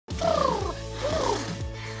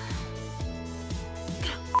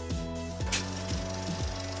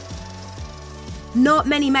Not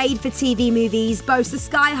many made-for-TV movies boast a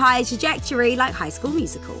sky-high trajectory like High School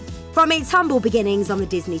Musical. From its humble beginnings on the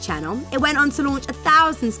Disney Channel, it went on to launch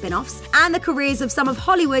 1,000 spin-offs and the careers of some of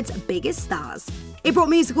Hollywood's biggest stars. It brought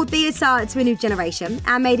musical theatre to a new generation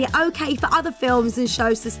and made it okay for other films and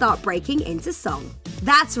shows to start breaking into song.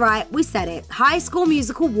 That's right, we said it. High School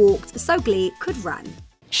Musical walked so Glee could run.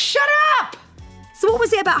 Shut up! So what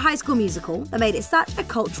was it about High School Musical that made it such a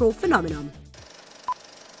cultural phenomenon?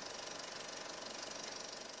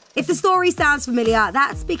 If the story sounds familiar,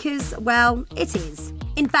 that's because, well, it is.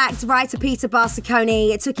 In fact, writer Peter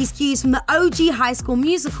Barsiconi took his cues from the OG High School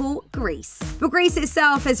Musical, Grease. But Grease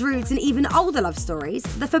itself has roots in even older love stories.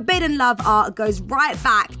 The forbidden love arc goes right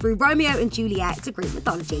back through Romeo and Juliet to Greek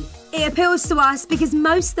mythology. It appeals to us because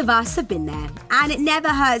most of us have been there, and it never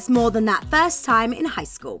hurts more than that first time in high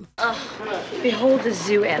school. Behold the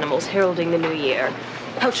zoo animals heralding the new year.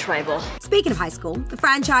 How tribal. Speaking of high school, the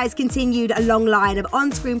franchise continued a long line of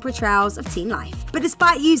on-screen portrayals of teen life. But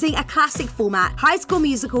despite using a classic format, High School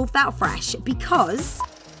Musical felt fresh because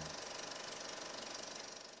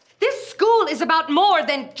This school is about more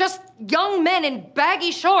than just young men in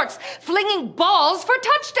baggy shorts flinging balls for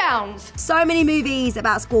touchdowns. so many movies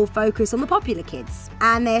about school focus on the popular kids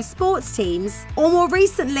and their sports teams, or more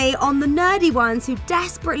recently on the nerdy ones who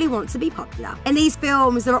desperately want to be popular. In these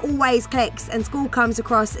films, there are always cliques and school comes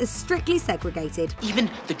across as strictly segregated.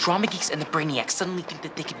 Even the drama geeks and the brainiacs suddenly think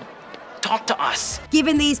that they can talk to us.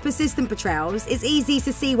 Given these persistent portrayals, it's easy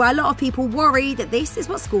to see why a lot of people worry that this is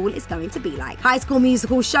what school is going to be like. High School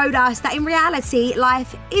Musical showed us that in reality,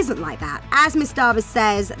 life isn't like that. As Miss Davis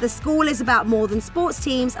says, the school is about more than sports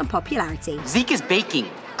teams and popularity. Zeke is baking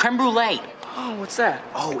creme brulee. Oh, what's that?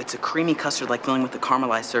 Oh, it's a creamy custard-like filling with a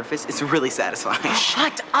caramelized surface. It's really satisfying.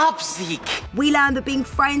 Shut up, Zeke. We learn that being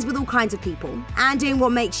friends with all kinds of people and doing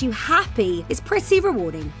what makes you happy is pretty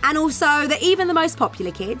rewarding. And also that even the most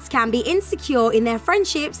popular kids can be insecure in their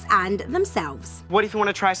friendships and themselves. What if you want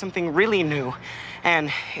to try something really new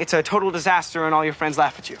and it's a total disaster and all your friends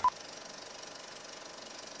laugh at you?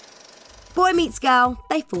 Boy meets girl,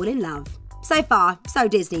 they fall in love. So far, so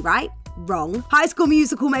Disney, right? Wrong. High School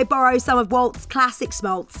Musical may borrow some of Walt's classic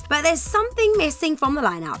schmaltz, but there's something missing from the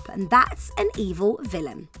lineup, and that's an evil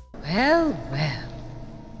villain. Well, well.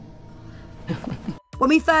 When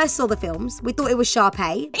we first saw the films, we thought it was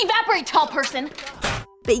Sharpay, Evaporate, tall person.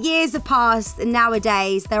 but years have passed and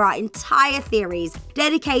nowadays there are entire theories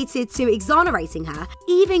dedicated to exonerating her,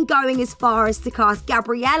 even going as far as to cast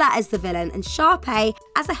Gabriella as the villain and Sharpay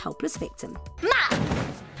as a helpless victim. Ma!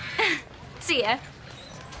 See ya.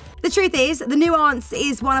 The truth is, the nuance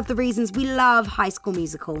is one of the reasons we love High School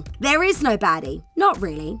Musical. There is no baddie. Not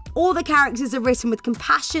really. All the characters are written with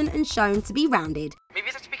compassion and shown to be rounded. Maybe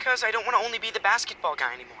that's because I don't want to only be the basketball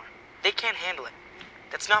guy anymore. They can't handle it.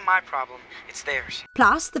 That's not my problem, it's theirs.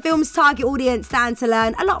 Plus, the film's target audience stand to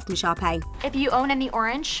learn a lot from Sharpay. If you own any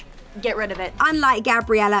orange, get rid of it. Unlike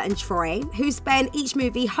Gabriella and Troy, who spend each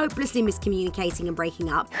movie hopelessly miscommunicating and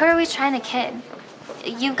breaking up. Who are we trying to kid?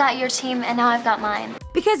 You've got your team and now I've got mine.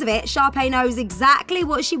 Because of it, Sharpay knows exactly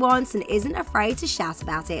what she wants and isn't afraid to shout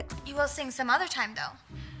about it. You will sing some other time,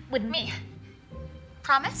 though. With me.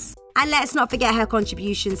 Promise? And let's not forget her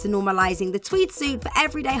contributions to normalizing the tweed suit for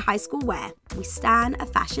everyday high school wear. We stan a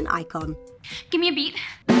fashion icon. Give me a beat.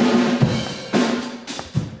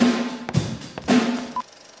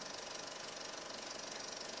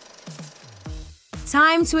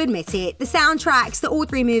 Time to admit it, the soundtracks to all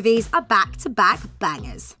three movies are back-to-back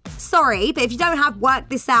bangers. Sorry, but if you don't have Work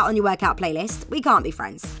This Out on your workout playlist, we can't be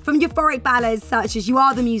friends. From euphoric ballads such as You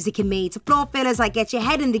Are the Music in Me to floor fillers like Get Your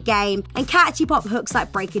Head in the Game and catchy pop hooks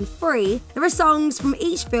like Breaking Free, there are songs from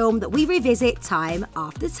each film that we revisit time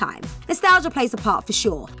after time. Nostalgia plays a part for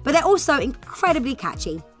sure, but they're also incredibly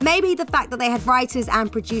catchy. Maybe the fact that they had writers and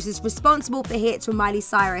producers responsible for hits from Miley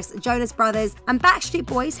Cyrus, Jonas Brothers, and Backstreet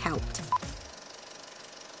Boys helped.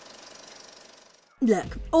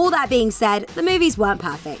 Look, all that being said, the movies weren't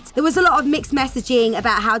perfect. There was a lot of mixed messaging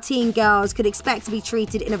about how teen girls could expect to be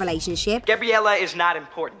treated in a relationship. Gabriella is not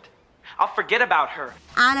important. I'll forget about her.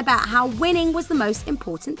 And about how winning was the most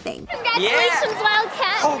important thing. Congratulations,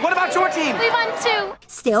 Wildcat! Oh, what about your team? We won too!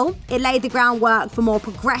 Still, it laid the groundwork for more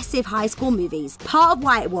progressive high school movies. Part of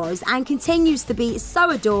why it was, and continues to be,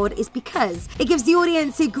 so adored is because it gives the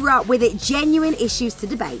audience who grew up with it genuine issues to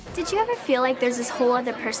debate. Did you ever feel like there's this whole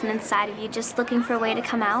other person inside of you just looking for a way to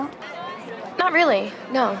come out? Not really,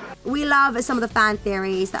 no. We love some of the fan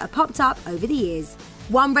theories that have popped up over the years.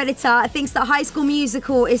 One Redditor thinks that High School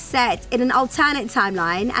Musical is set in an alternate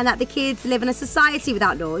timeline and that the kids live in a society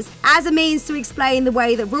without laws as a means to explain the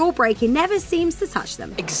way that rule breaking never seems to touch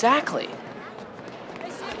them. Exactly.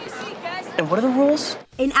 And what are the rules?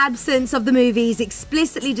 In absence of the movies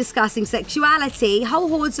explicitly discussing sexuality, whole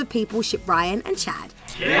hordes of people ship Ryan and Chad.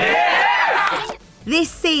 Yeah! This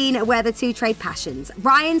scene where the two trade passions,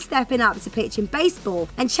 Ryan stepping up to pitch in baseball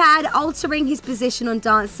and Chad altering his position on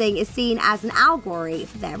dancing, is seen as an allegory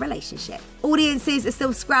for their relationship. Audiences are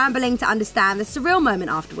still scrambling to understand the surreal moment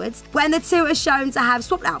afterwards when the two are shown to have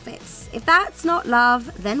swapped outfits. If that's not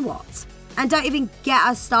love, then what? And don't even get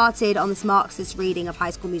us started on this Marxist reading of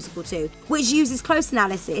High School Musical 2, which uses close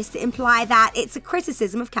analysis to imply that it's a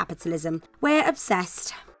criticism of capitalism. We're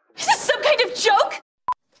obsessed. Is this some kind of joke?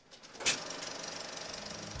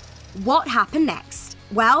 What happened next?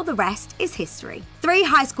 Well, the rest is history. 3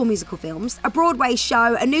 High School Musical films, a Broadway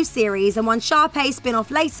show, a new series, and one Sharpay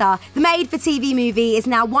spin-off later, the made-for-TV movie is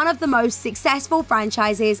now one of the most successful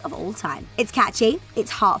franchises of all time. It's catchy,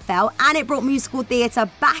 it's heartfelt, and it brought musical theatre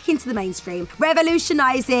back into the mainstream,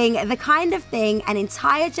 revolutionising the kind of thing an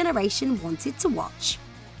entire generation wanted to watch.